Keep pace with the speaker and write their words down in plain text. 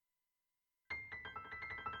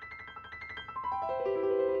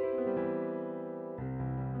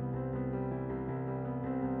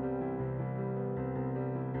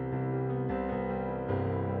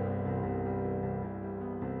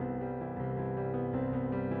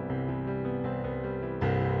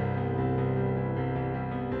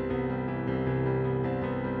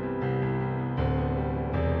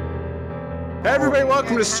Everybody,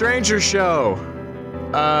 welcome to Stranger Show.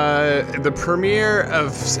 The premiere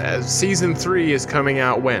of season 3 is coming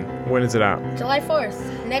out when? When is it out? July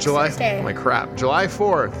 4th. Next Thursday. My crap. July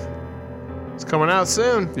 4th. It's coming out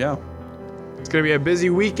soon. Yeah. It's going to be a busy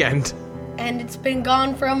weekend. And it's been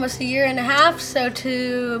gone for almost a year and a half, so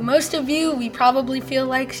to most of you, we probably feel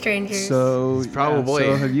like strangers. So probably.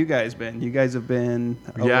 So have you guys been? You guys have been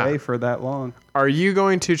away for that long. Are you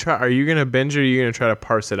going to binge, or are you going to try to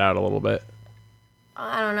parse it out a little bit?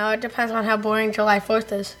 I don't know. It depends on how boring July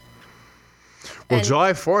 4th is. Well, And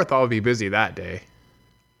July 4th, I'll be busy that day.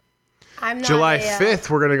 I'm not July 5th,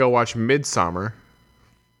 we're going to go watch Midsommar.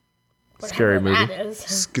 Scary movie. That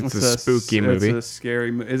is. It's a spooky movie. It's a scary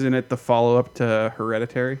Isn't it the follow-up to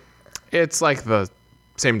Hereditary? It's like the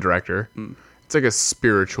same director. It's like a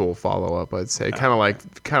spiritual follow-up, I'd say. Kind of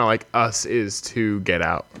like Us is to Get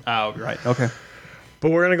Out. Oh, right. Okay. But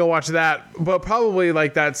we're going to go watch that. But probably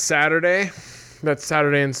like that Saturday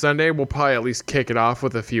and Sunday, we'll probably at least kick it off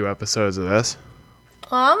with a few episodes of this.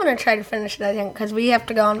 Well, I'm going to try to finish it, I think, because we have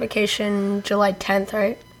to go on vacation July 10th,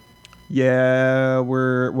 right? Yeah,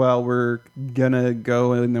 we're gonna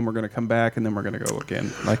go and then we're gonna come back and then we're gonna go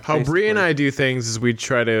again. Like How Bree and I do things is we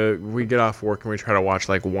get off work and we try to watch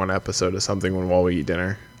like one episode of something while we eat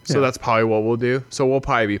dinner. So that's probably what we'll do. So we'll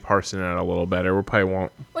probably be parsing it out a little better. We probably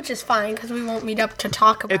won't. Which is fine, because we won't meet up to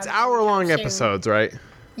talk about it. It's hour-long soon. episodes, right?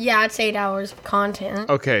 Yeah, it's 8 hours of content.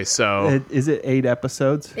 Okay, so... Is it 8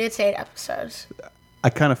 episodes? It's 8 episodes. I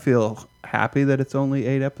kind of feel happy that it's only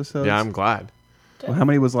 8 episodes. Yeah, I'm glad. Well, how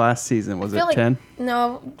many was last season? Was it feel like- 10?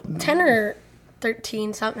 No, 10 or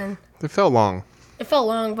 13 something. It felt long. It felt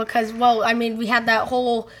long because, well, I mean, we had that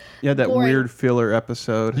whole... Yeah, that boring- weird filler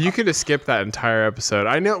episode. You could have skipped that entire episode.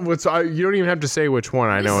 I know you don't even have to say which one.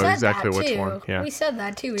 I We know said exactly that, which too. one. Yeah. We said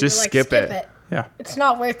that too. We Just were like, skip it. Yeah. It's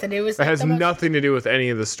not worth it. It was It has the most- nothing to do with any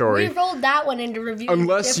of the story. We rolled that one into review.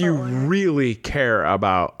 Unless you one. really care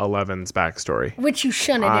about Eleven's backstory. Which you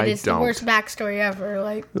shouldn't. I It is don't. the worst backstory ever.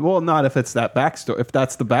 Like, Well, not if it's that backstory. If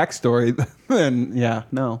that's the backstory, then yeah,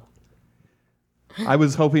 no. I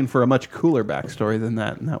was hoping for a much cooler backstory than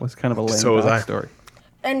that, and that was kind of a lame So was I. backstory.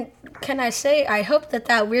 and can I say, I hope that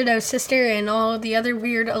weirdo sister and all the other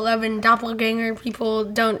weird 11 doppelganger people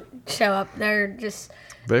don't show up. They're just...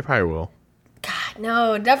 They probably will. God,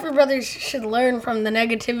 no. Duffer Brothers should learn from the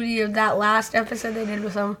negativity of that last episode they did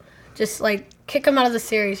with them. Just, like, kick them out of the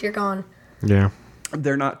series. You're gone. Yeah.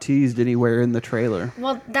 They're not teased anywhere in the trailer.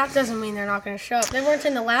 Well, that doesn't mean they're not going to show up. They weren't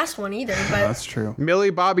in the last one either, but... That's true.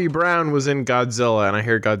 Millie Bobby Brown was in Godzilla, and I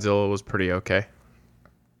hear Godzilla was pretty okay.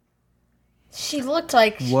 She looked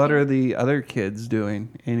like... What are the other kids doing?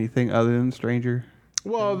 Anything other than Stranger?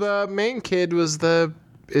 Well, the main kid is the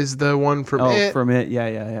one from Oh, It, from It.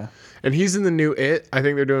 Yeah. and he's in the new It. I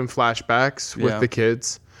think they're doing flashbacks with Yeah. the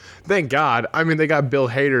kids. Thank God. I mean, they got Bill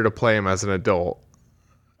Hader to play him as an adult,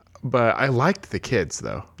 but I liked the kids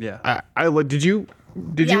though. Yeah. Did you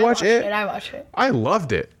Yeah, I watch watched It? I watched it. I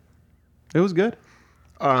loved it. It was good.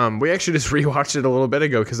 We actually just rewatched it a little bit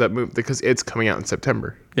ago because it's coming out in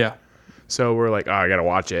September. Yeah. So we're like, oh, I gotta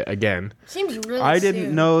watch it again. Seems really I didn't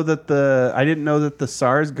soon. know that the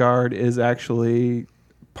Sarsgaard is actually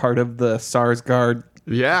part of the Sarsgaard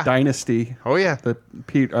Yeah. dynasty. Oh yeah. The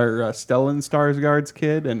Stellan Skarsgård's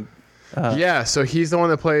kid, and Yeah. So he's the one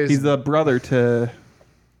that plays. he's the brother to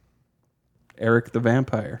Eric the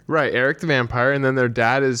Vampire. Right, Eric the Vampire, and then their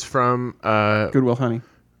dad is from Goodwill Hunting.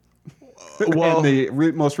 well,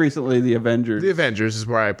 And most recently, the Avengers. the Avengers is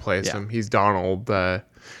where I place Yeah. him. He's Donald.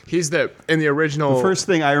 He's in the original. The first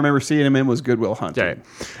thing I remember seeing him in was Goodwill Hunting. Okay,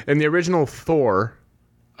 in the original Thor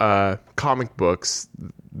comic books,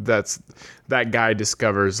 that guy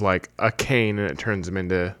discovers like a cane and it turns him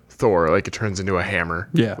into Thor. Like it turns into a hammer.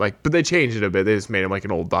 Yeah. But they changed it a bit. They just made him like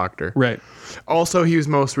an old doctor. Right. Also, he was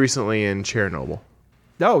most recently in Chernobyl,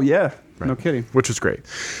 Oh, yeah. No kidding. which was great.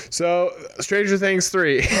 So, Stranger Things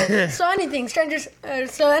 3. So anything,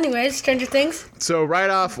 anyways, Stranger Things. So right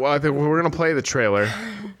off, well, I think we're gonna play the trailer,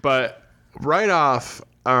 but right off,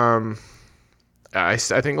 I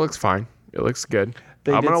think it looks fine. It looks good.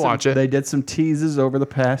 I'm gonna watch it. They did some teases over the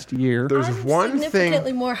past year. There's I'm one thing.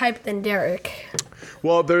 significantly more hyped than Derek.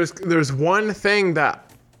 Well, there's one thing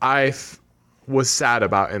that was sad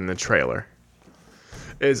about in the trailer.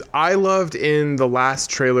 Is I loved in the last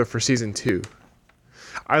trailer for season 2.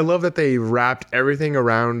 I love that they wrapped everything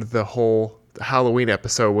around the whole Halloween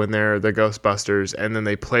episode when they're the Ghostbusters, and then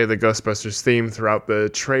they play the Ghostbusters theme throughout the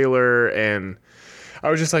trailer, and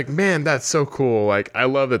I was just like, man, that's so cool. Like, I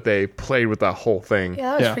love that they played with that whole thing.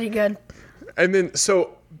 Yeah, that was pretty good. And then,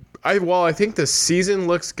 while I think the season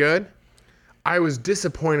looks good, I was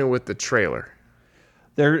disappointed with the trailer.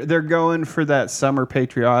 They're going for that summer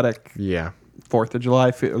patriotic Yeah. 4th of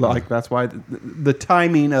July. Like that's why the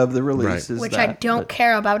timing of the release Right. is Which that. I don't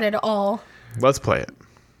care about at all. Let's play it.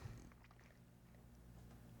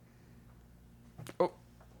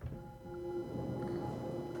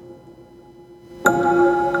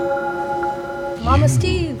 Mama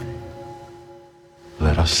Steve.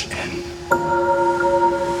 Let us in.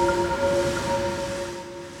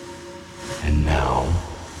 And now,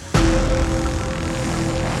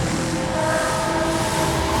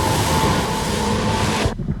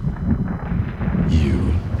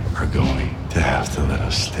 you are going to have to let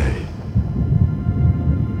us stay.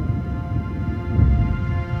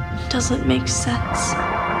 Doesn't make sense.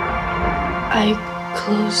 I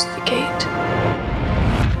closed the gate.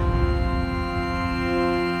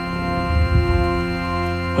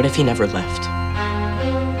 What if he never left?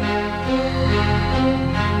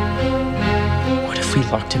 What if we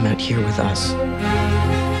locked him out here with us?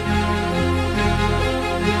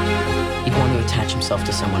 He'd want to attach himself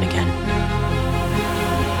to someone again.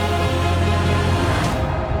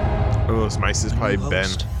 One of those mice is probably Ben.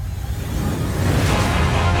 Host.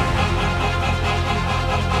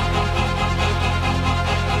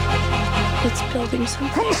 It's building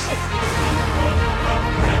something.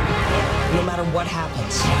 No matter what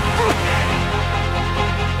happens,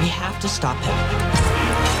 we have to stop him.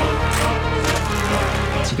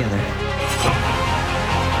 Together.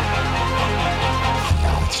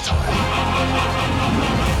 Now it's time.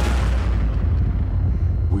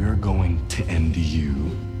 We're going to end you.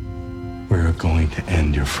 We're going to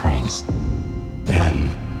end your friends. And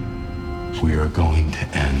we are going to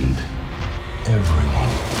end everyone.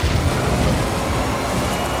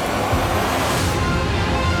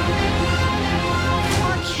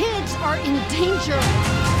 Our kids are in danger.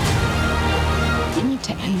 We need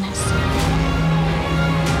to end this.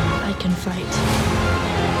 I can fight.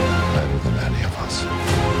 Better than any of us.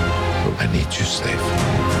 I need you safe.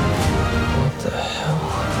 What the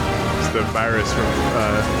hell? It's the virus from.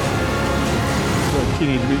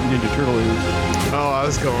 Teenage Mutant Ninja Turtle is. Oh, I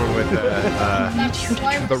was going with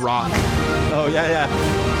The Rock. Oh yeah.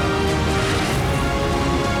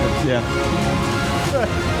 Yeah.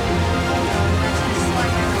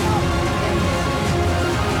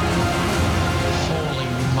 Holy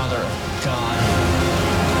mother of God.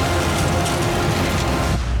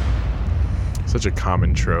 Such a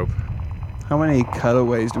common trope. How many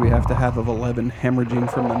cutaways do we have to have of 11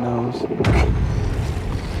 hemorrhaging from the nose?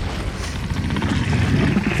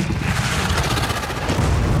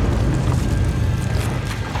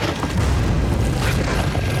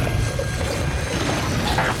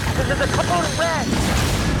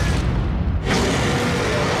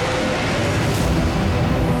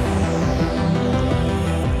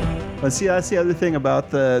 But see, that's the other thing about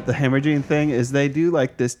the hemorrhaging thing is they do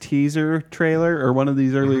like this teaser trailer or one of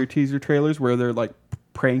these earlier teaser trailers where they're like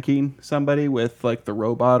pranking somebody with like the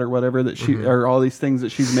robot or whatever that she or all these things that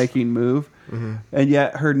she's making move, and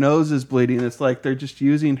yet her nose is bleeding. It's like they're just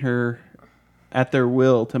using her at their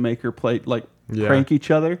will to make her play like prank each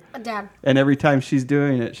other. Dad. And every time she's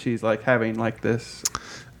doing it, she's like having like this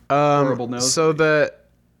horrible nose.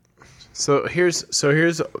 So here's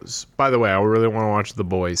by the way, I really want to watch The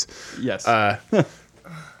Boys. Yes. So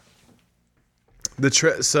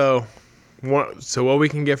what we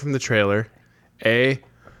can get from the trailer,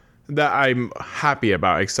 that I'm happy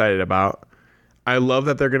about, excited about. I love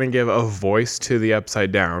that they're going to give a voice to the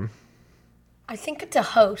Upside Down. I think it's a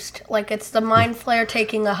host. Like, it's the Mind Flayer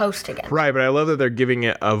taking a host again. Right, but I love that they're giving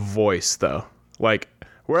it a voice, though. Like,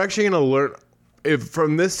 we're actually going to learn...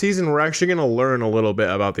 from this season, we're actually going to learn a little bit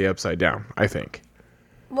about the Upside Down, I think.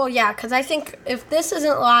 Well, yeah, because I think if this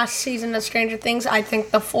isn't last season of Stranger Things, I think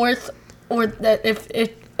the fourth, or if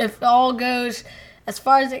it all goes as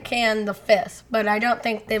far as it can, the fifth. But I don't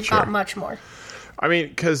think they've got much more. I mean,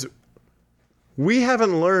 because we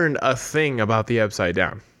haven't learned a thing about the Upside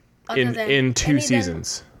Down in two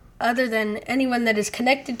seasons. Other than anyone that is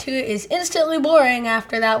connected to it is instantly boring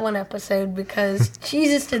after that one episode because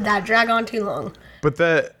Jesus, did that drag on too long. But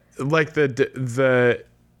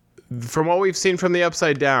from what we've seen from the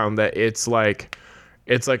Upside Down, that it's like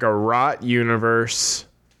a rot universe.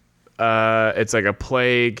 It's like a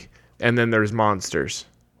plague, and then there's monsters,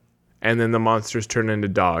 and then the monsters turn into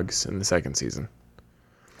dogs in the second season.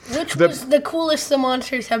 Which was the coolest the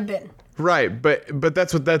monsters have been. Right, but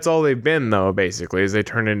that's all they've been though. Basically, is they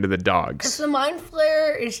turn into the dogs. Because the Mind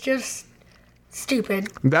Flayer is just stupid.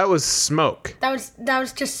 That was smoke. That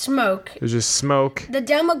was just smoke. It was just smoke. The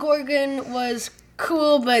Demogorgon was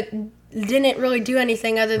cool, but didn't really do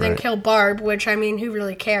anything other than kill Barb. Which, I mean, who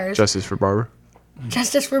really cares? Justice for Barbara.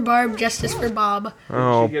 Justice for Barb, Justice for Bob.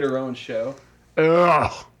 Oh, She get her own show.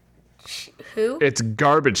 ugh. Who? It's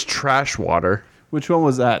garbage trash water. Which one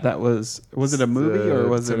was that? Was it a movie or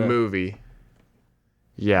was it's it a movie?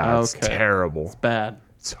 Yeah, it's Okay. terrible. bad?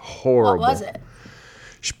 It's horrible. What was it?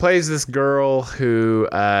 She plays this girl who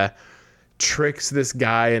tricks this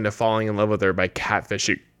guy into falling in love with her by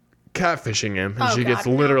catfishing him, and Oh, she gets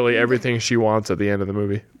God, no. literally everything she wants at the end of the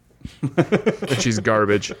movie. And she's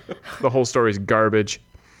garbage. The whole story's garbage.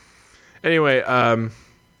 Anyway, I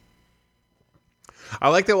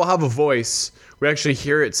like that we'll have a voice. We actually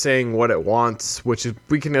hear it saying what it wants, which is,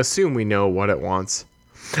 we can assume we know what it wants.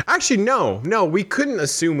 Actually, no, we couldn't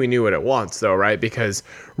assume we knew what it wants, though, right? Because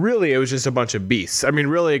really, it was just a bunch of beasts. I mean,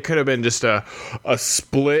 really, it could have been just a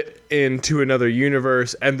split into another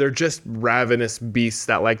universe, and they're just ravenous beasts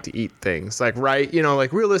that like to eat things. Like, right? You know,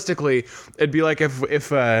 like, realistically, it'd be like if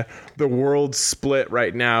the world split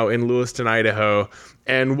right now in Lewiston, Idaho,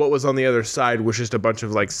 and what was on the other side was just a bunch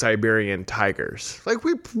of, like, Siberian tigers. Like,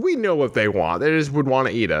 we know what they want. They just would want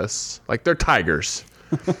to eat us. Like, they're tigers.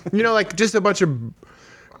 You know, like, just a bunch of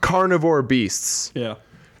carnivore beasts. Yeah.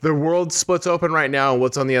 The world splits open right now, and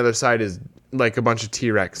what's on the other side is like a bunch of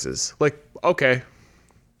T-Rexes. Like, okay,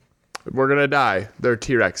 we're gonna die. They're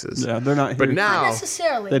T-Rexes. Yeah, they're not here. But Not now,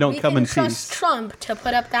 necessarily. They don't we come can in trust peace. Trump to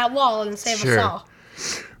put up that wall and save Sure. us all.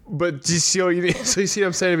 but do you see, so you see what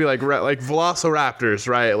I'm saying? To be like velociraptors,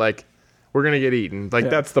 right? Like, we're gonna get eaten. Like, Yeah.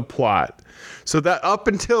 that's the plot. So that up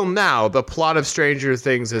until now, the plot of Stranger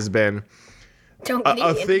Things has been Don't a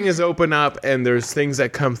get eaten. thing is open up, and there's things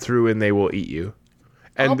that come through, and they will eat you.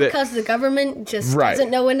 All And because the government just Right. doesn't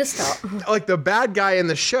know when to stop. like the bad guy in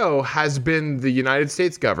the show has been the United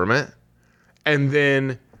States government, and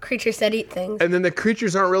then Creatures that eat things. the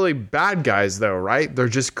creatures aren't really bad guys though, right? They're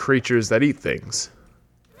just creatures that eat things.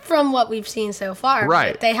 From what we've seen so far.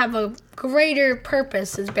 Right. But they have a greater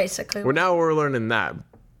purpose is basically Well, now we're learning that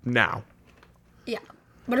now. yeah.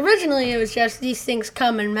 But originally it was just these things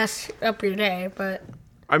come and mess up your day, but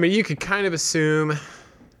I mean, you could kind of assume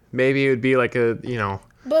maybe it would be like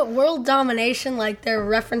but world domination like they're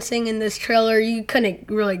referencing in this trailer, you couldn't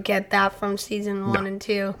really get that from season 1 and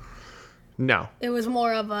 2. no. It was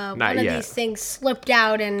more of a one of yet. these things slipped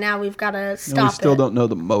out and now we've got to And stop we still it. don't know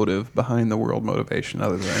the motive behind the world motivation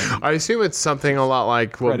other than I assume it's something a lot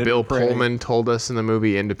like what Predator Bill prey. Pullman told us in the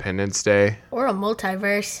movie Independence Day. Or a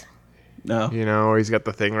multiverse. no. You know, where he's got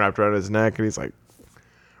the thing wrapped around his neck, and he's like,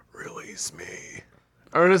 "Release me."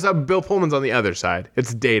 Or it's not Bill Pullman's on the other side.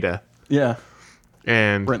 It's Data, Yeah.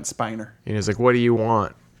 and Brent Spiner. he's like, "What do you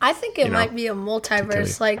want?" I think it know, might be a kill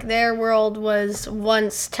multiverse. you. Like their world was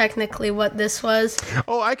once technically what this was,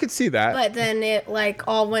 Oh, I could see that. but then it like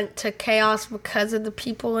all went to chaos because of the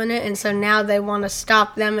people in it, and so now they want to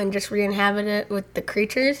stop them and just re-inhabit it with the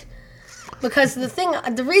creatures. Because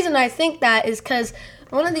the reason I think that is because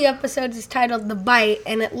one of the episodes is titled "The Bite,"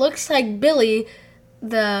 and it looks like Billy,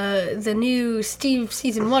 the new Steve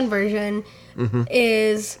season 1 version,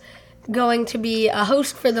 is going to be a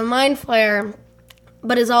host for the Mind Flayer.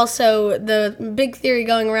 But is also the big theory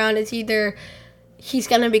going around is either he's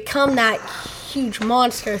going to become that huge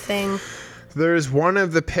monster thing. There's one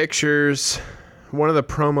of the pictures, one of the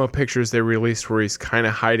promo pictures they released where he's kind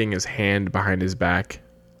of hiding his hand behind his back.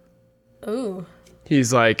 Ooh,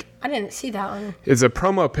 He's like, I didn't see that one. it's a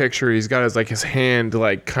promo picture. He's got his hand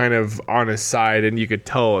like kind of on his side, and you could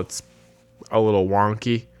tell it's a little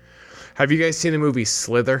wonky. Have you guys seen the movie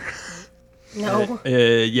Slither No.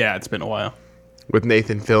 Yeah, it's been a while. with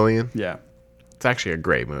Nathan Fillion? Yeah. It's actually a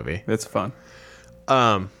great movie. It's fun.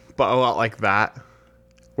 But a lot like that,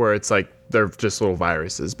 where it's like they're just little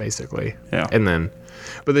viruses basically. Yeah.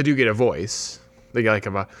 But they do get a voice. They get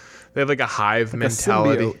they have like a hive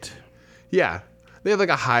mentality. A symbiote. Yeah, they have like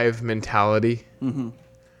a hive mentality. Mm-hmm.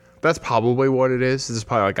 That's probably what it is. This is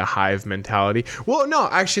probably like a hive mentality. Well, no,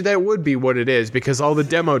 actually, that would be what it is because all the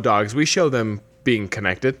demo dogs, we show them being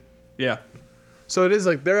connected. Yeah. So it is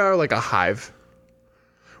like they are like a hive.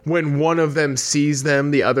 When one of them sees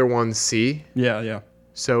them, the other ones see. Yeah.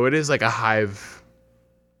 So it is like a hive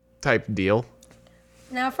type deal.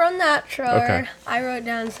 Now, from that trailer, Okay. I wrote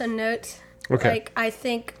down some notes. Okay. Like, I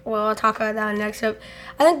think, well, I'll talk about that next up.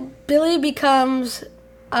 I think Billy becomes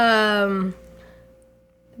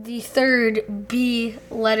the third B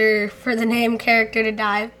letter for the name character to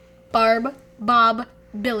die. Barb, Bob,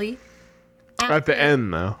 Billy. At the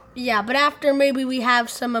end, though. Yeah, but after maybe we have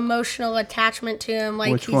some emotional attachment to him,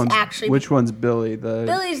 like Which he's one's actually Billy?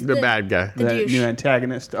 Billy's The bad guy. the The douche. new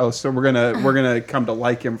antagonist. Oh, so we're gonna come to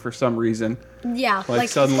like him for some reason. Yeah, Like,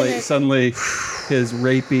 he's suddenly gonna- his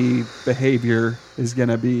rapey behavior is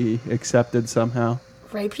gonna be accepted somehow.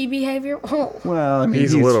 Rapey behavior? Well, I mean,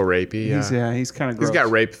 He's a little rapey, yeah. He's kind of He's gross.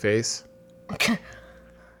 got rape face.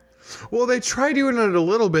 Well, they try doing it a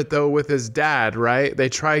little bit, though, with his dad, right? They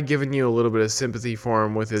try giving you a little bit of sympathy for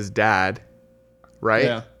him with his dad,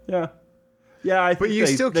 right? Yeah. Yeah, I think But you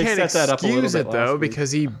still they can't set that up a little excuse bit it, though, last week.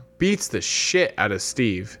 because he beats the shit out of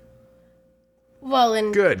Steve. Well,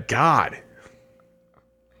 and Good God.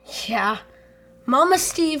 yeah. Mama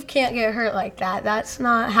Steve can't get hurt like that. That's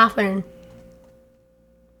not happening.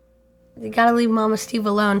 You gotta leave Mama Steve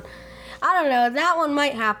alone. I don't know. That one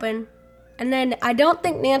might happen. And then I don't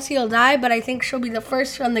think Nancy will die, but I think she'll be the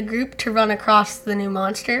first from the group to run across the new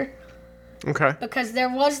monster. Okay. Because there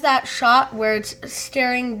was that shot where it's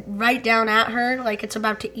staring right down at her like it's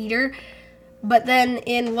about to eat her. But then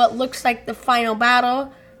in what looks like the final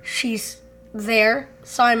battle, she's there.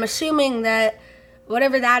 So I'm assuming that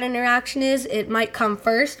whatever that interaction is, it might come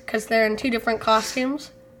first because they're in 2 different costumes,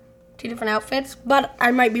 2 different outfits. But I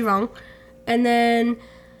might be wrong. And then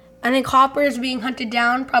I think Hopper is being hunted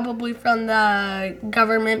down probably from the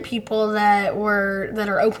government people that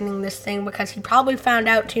are opening this thing because he probably found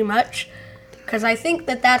out too much. Because I think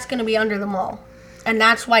that's going to be under the mall. And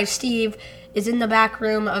that's why Steve is in the back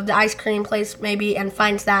room of the ice cream place maybe and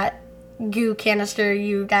finds that goo canister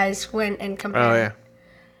you guys went and compared. Oh, yeah.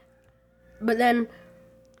 But then,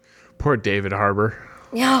 Poor David Harbour.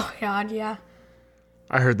 oh God, yeah.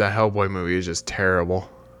 I heard that Hellboy movie is just terrible.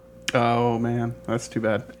 Oh, man. That's too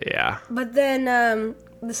bad. Yeah. But then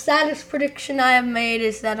the saddest prediction I have made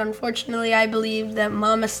is that unfortunately I believe that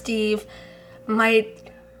Mama Steve might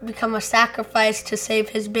become a sacrifice to save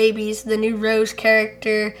his babies, the new Rose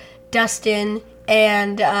character, Dustin,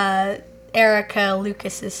 and Erica,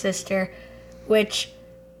 Lucas's sister, which,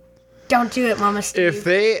 don't do it, Mama Steve. If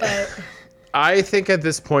they... But I think at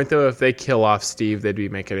this point, though, if they kill off Steve, they'd be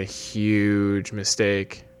making a huge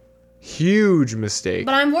mistake. Huge mistake.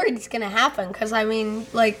 But I'm worried it's going to happen because, I mean,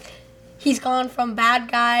 like, he's gone from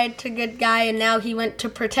bad guy to good guy and now he went to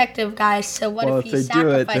protective guy. So what Well, if if he they do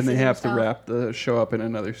it, sacrifices then they have to himself? wrap the show up in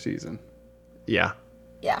another season. Yeah.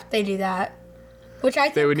 Yeah, if they do that. Which I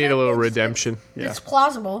think They would need a little it's- redemption. It's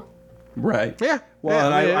plausible. Right. Yeah. Well, Yeah,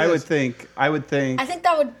 and I mean, I it would is. think I think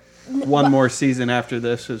that would... one more season after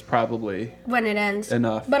this is probably when it ends.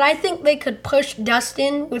 enough. But I think they could push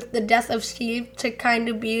Dustin with the death of Steve to kind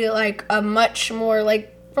of be like a much more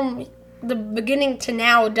like from the beginning to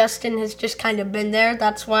now. Dustin has just kind of been there.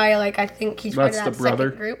 That's why like I think he's part of That's that the brother?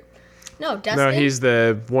 second group. No, Dustin. No, he's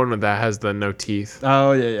the one that has the no teeth.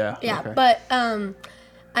 Oh, yeah. Yeah, Okay. but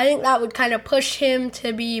I think that would kind of push him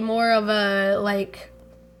to be more of a like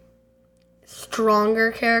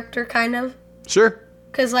stronger character, kind of, Sure.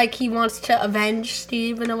 because like he wants to avenge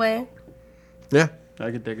Steve in a way. Yeah.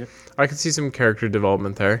 I could dig it. I could see some character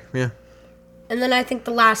development there. Yeah. And then I think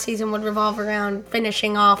the last season would revolve around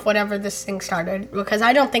finishing off whatever this thing started, because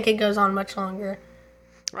I don't think it goes on much longer.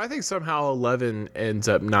 I think somehow 11 ends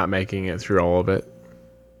up not making it through all of it.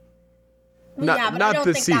 Not- yeah, but not I don't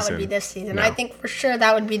this think that would be season. this season. No. I think for sure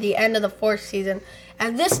that would be the end of the 4th season.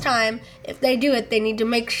 And this time, if they do it, they need to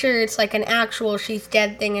make sure it's like an actual she's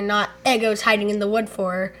dead thing and not Eggo's hiding in the wood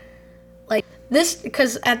for her. Like this,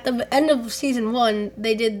 because at the end of season 1,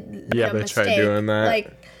 they did Yeah, a they tried mistake. doing that.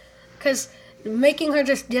 Like, because making her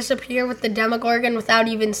just disappear with the Demogorgon without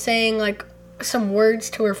even saying like some words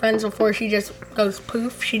to her friends before she just goes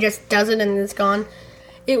poof, she just does it and is gone.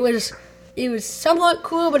 It was somewhat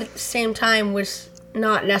cool, but at the same time was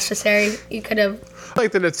not necessary. You could have. I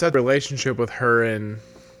like that it set a relationship with her and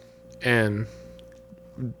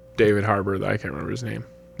David Harbour. I can't remember his name.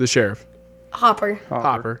 The sheriff. Hopper.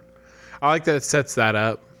 Hopper. I like that it sets that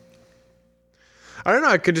up. I don't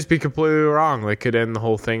know. It could just be completely wrong. They could end the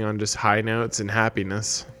whole thing on just high notes and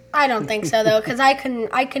happiness. I don't think so though, because I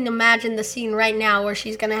can imagine the scene right now where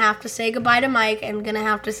she's gonna have to say goodbye to Mike and gonna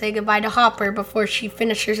have to say goodbye to Hopper before she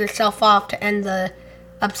finishes herself off to end the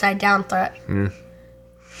upside down threat.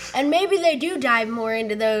 And maybe they do dive more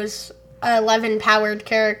into those 11 powered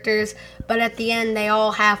characters, but at the end they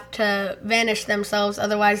all have to vanish themselves,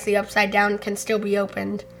 otherwise the upside down can still be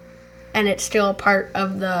opened, and it's still a part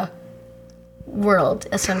of the world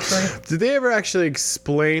essentially. Did they ever actually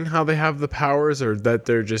explain how they have the powers, or that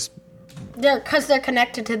they're just... Because they're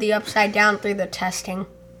connected to the upside down through the testing.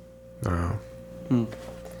 Oh.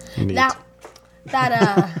 Neat.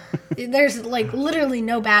 That there's like literally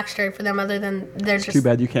no backstory for them other than they're just Too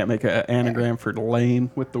bad you can't make an anagram for lame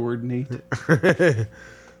with the word neat.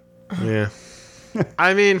 Yeah.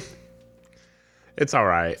 I mean, it's all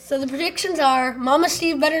right. So the predictions are Mama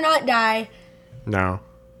Steve better not die, No.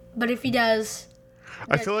 but if he does,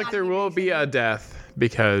 I feel like there will be a death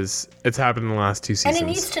because it's happened in the last 2 seasons. And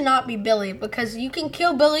it needs to not be Billy, because you can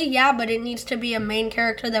kill Billy, yeah, but it needs to be a main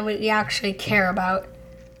character that we actually care about.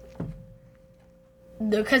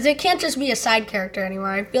 Because it can't just be a side character anymore.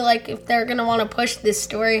 I feel like if they're going to want to push this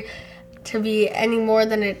story to be any more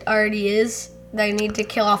than it already is, they need to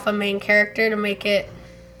kill off a main character to make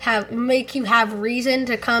you have reason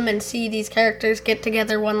to come and see these characters get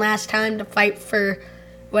together one last time to fight for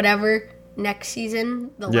whatever next season,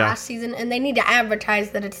 last season. And they need to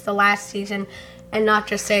advertise that it's the last season and not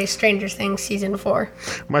just say Stranger Things season 4.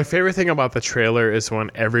 My favorite thing about the trailer is when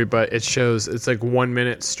it's like 1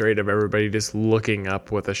 minute straight of everybody just looking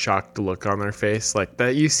up with a shocked look on their face. Like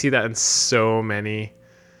that, you see that in so many.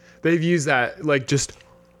 They've used that like just.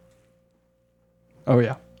 Oh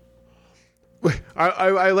yeah.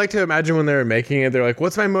 I like to imagine when they were making it, they're like,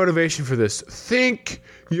 what's my motivation for this? Think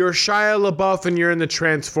you're Shia LaBeouf and you're in the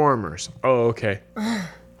Transformers. Oh, okay.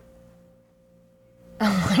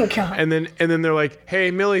 Oh my god. And then they're like,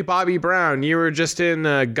 hey, Millie Bobby Brown, you were just in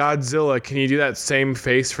Godzilla. Can you do that same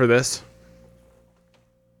face for this?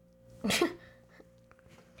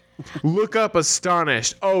 Look up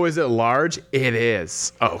astonished. Oh, is it large? It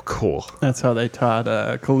is. Oh, cool. That's how they taught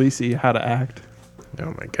Khaleesi how to act.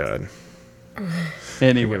 Oh my god.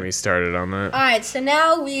 Anyway, Get me started on that. Alright, so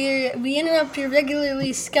now we interrupt your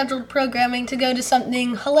regularly scheduled programming to go to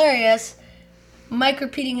something hilarious. Mike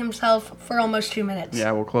repeating himself for almost 2 minutes.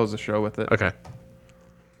 yeah, we'll close the show with it. Okay.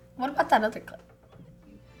 What about that other clip?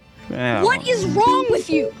 Yeah. What is wrong with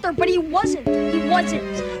you? But he wasn't. He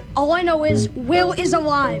wasn't. All I know is Will is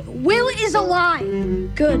alive. Will is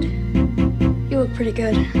alive. Good. You look pretty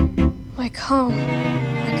good. Like home.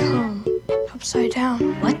 Like home. Upside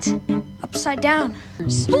down. What? Upside down.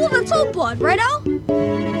 Oh, that's all blood, right, El?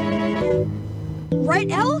 Right,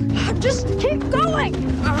 El? Just keep going.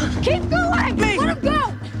 Keep going. Let him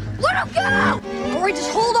go. Let him go. All right,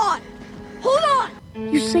 just hold on. Hold on.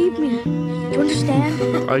 You saved me. You understand?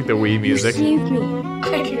 I like the Wii music. You saved me.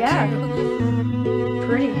 Yeah.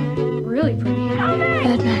 Pretty. Really pretty.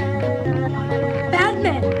 Batman.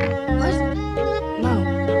 Batman. What? No.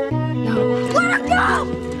 Let her go!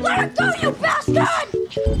 Let her go, you bastard!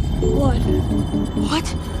 What? What?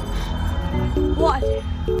 What?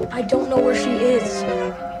 I don't know where she is.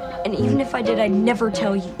 And even if I did, I'd never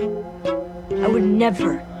tell you. I would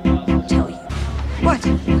never tell you. What?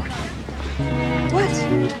 What?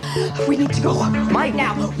 We need to go right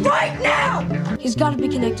now. Right now! He's got to be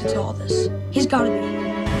connected to all this. He's got to be.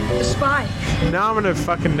 The spy. Now I'm gonna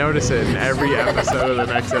fucking notice it in every episode of the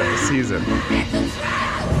next season.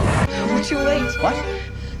 We're too late. What?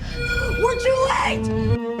 We're too late!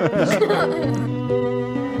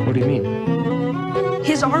 What do you mean?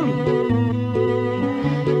 His army.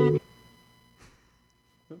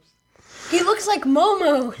 He looks like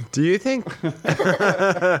Momo. Do you think? Do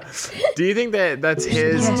you think that that's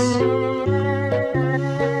his? Yes. You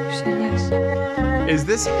said yes. Is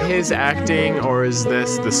this his acting or is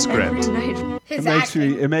this the script? His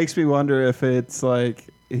It makes me wonder if it's like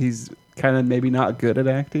he's kind of maybe not good at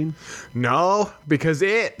acting. No, because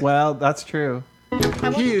Well, that's true.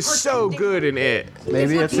 he is so good in it.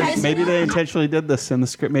 Maybe what you guys maybe they intentionally did this in the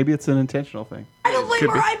script. Maybe it's an intentional thing. I don't blame Could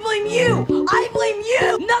her, be. I blame you! I blame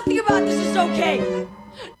you! Nothing about this is okay!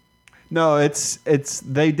 No, it's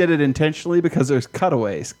they did it intentionally because there's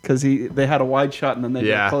cutaways because they had a wide shot and then they did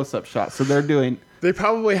Yeah. a close up shot. So they're doing They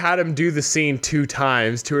probably had him do the scene 2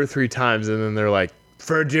 or 3 times, and then they're like,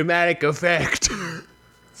 for dramatic effect.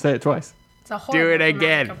 say it twice. It's a horrible Do it dramatic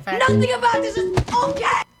again. effect. Nothing about this is okay!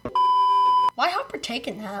 Why Hopper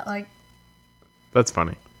taking that? Like, That's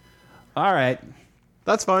funny. All right.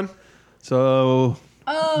 That's fun. So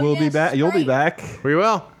we'll be yes, back. You'll be right. back. We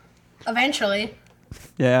will. Eventually.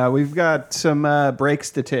 Yeah, we've got some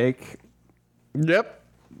breaks to take. Yep.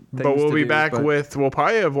 But Things we'll to be do, back but- we'll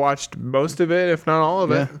probably have watched most of it, if not all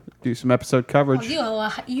of Yeah, it. do some episode coverage. You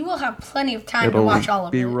will have plenty of time It'll to watch all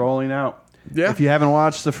of be it. rolling out. Yeah. If you haven't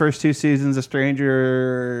watched the first 2 seasons of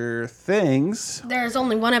Stranger Things, There's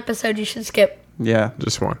only one episode you should skip. yeah,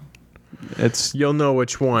 Just one. it's You'll know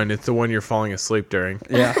which one. It's the one you're falling asleep during.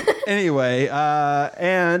 yeah. Anyway,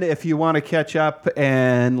 and if you want to catch up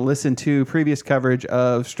and listen to previous coverage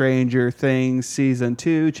of Stranger Things season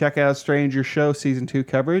 2, check out Stranger Show season 2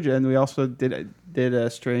 coverage, and we also did a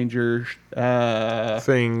Stranger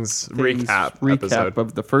Things Things recap episode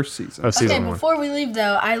of the first season. of season Okay, 1. before we leave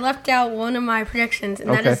though, I left out one of my predictions, and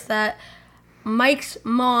that Okay. is that Mike's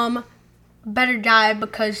mom better die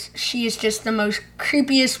because she is just the most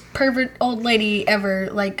creepiest pervert old lady ever,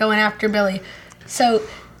 like going after Billy. So,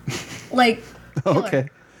 like, kill her. Okay.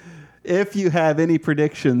 If you have any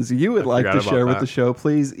predictions you would like to forgot share about with that. the show,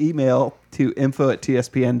 please email to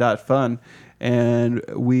info@tspn.fun, and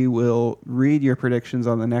we will read your predictions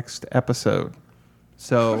on the next episode.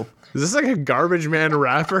 So... Is this like a Garbage Man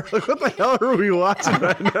rapper? Like, what the hell are we watching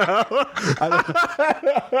right now?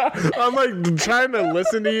 I'm like trying to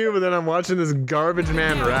listen to you, but then I'm watching this Garbage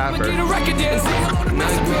Man rapper. I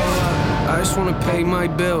just wanna pay my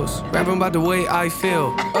bills, rapping about the way I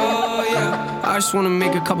feel. Oh yeah, I just wanna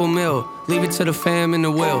make a couple mil, leave it to the fam in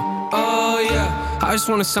the will. Oh yeah, I just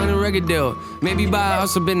wanna sign a record deal, maybe buy a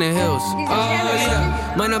house up in the hills. Oh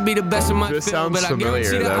yeah, might not be the best in my This field, sounds but I guarantee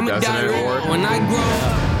familiar, that though, I'ma doesn't die it, real. Ward? When I grow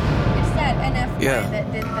up, It's that NF guy Yeah.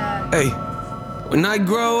 that did the. hey, when I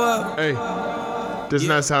grow up, Hey, doesn't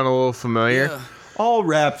that sound a little familiar? yeah. all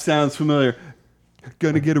rap sounds familiar.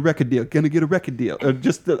 Gonna get a record deal. Gonna get a record deal.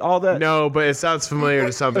 All that. No, but it sounds familiar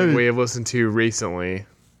to something we have listened to recently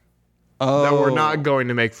Oh, that we're not going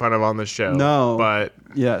to make fun of on the show. No. But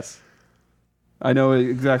Yes. I know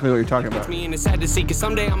exactly what you're talking about. Me and it's sad to see, cause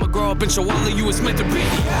someday I'ma grow up and show all of you it's meant to be.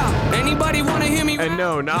 Yeah. Anybody wanna hear me? and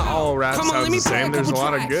no, not all rap Come on, let sounds me the same. play There's a couple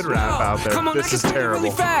lot of tracks. good rap No. out there. Come on, This I can is spit it terrible.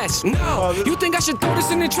 really fast. No, you think I should throw this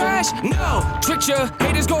in the trash? No, tricked ya.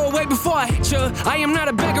 Haters go away before I hit ya. I am not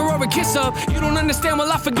a beggar or a kiss up. You don't understand,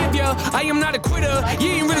 well I forgive ya. I am not a quitter. You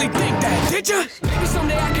ain't really think that, did ya? Maybe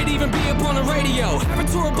someday I could even be up on the radio. Have a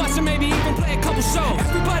tour bus and maybe even play a couple shows.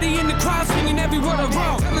 Everybody in the crowd singing every word I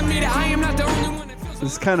wrote, telling me that I am not the only one that feels.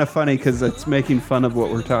 It's kind of funny because it's making fun of what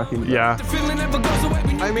we're talking about. Yeah. The feeling never goes away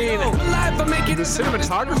when you I mean, go. Life, I make it the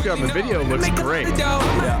cinematography on the video looks great.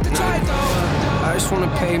 I just wanna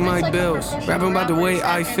pay my bills, rapping about the way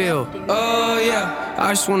I feel. Oh yeah, I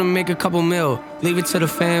just wanna make a couple mil, leave it to the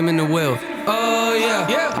fam in the will. Oh yeah,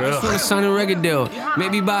 I just wanna sign a record deal,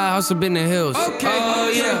 maybe buy a house up in the hills.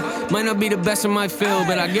 Oh yeah, might not be the best in my field,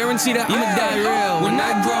 but I guarantee that I'ma die real. When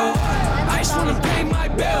I grow up, I just wanna pay my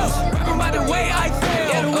bills, rapping about the way I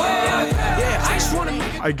feel. Yeah, I just wanna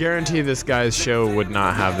make I guarantee this guy's show would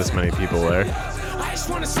not have this many people there. I just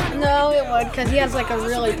wanna sign a No, it would, because he has like a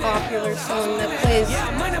really popular song that plays a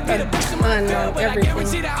ton on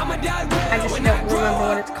everything. I just don't remember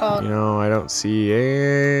what it's called. You know, I don't see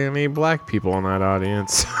any black people in that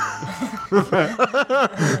audience. When I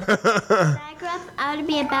grow up, I want to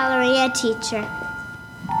be a ballerina teacher.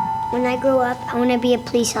 When I grow up, I want to be a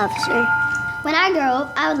police officer. When I grow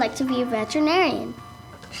up, I would like to be a veterinarian.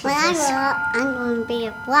 When I grow up, I'm going to be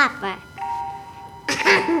a flapper.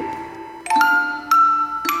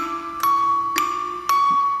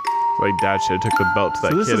 Like Dad should have took the belt to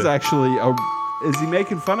that So this kid. is actually is he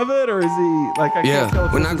making fun of it, or is he like? I can't tell Yeah,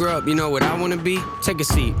 if when this I is- grow up, you know what I wanna be? Take a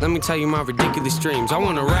seat. Let me tell you my ridiculous dreams. I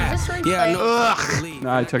wanna rap. Yeah, I know. No,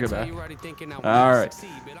 I took it back. All right.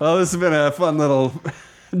 Well, this has been a fun little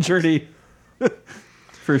journey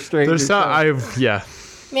for Stranger. There's some, yeah.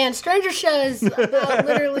 Man, Stranger Show is about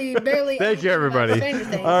literally barely. Thank you, anything about everybody. Stranger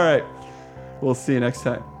Things. All right. We'll see you next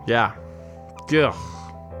time. Yeah. Yeah.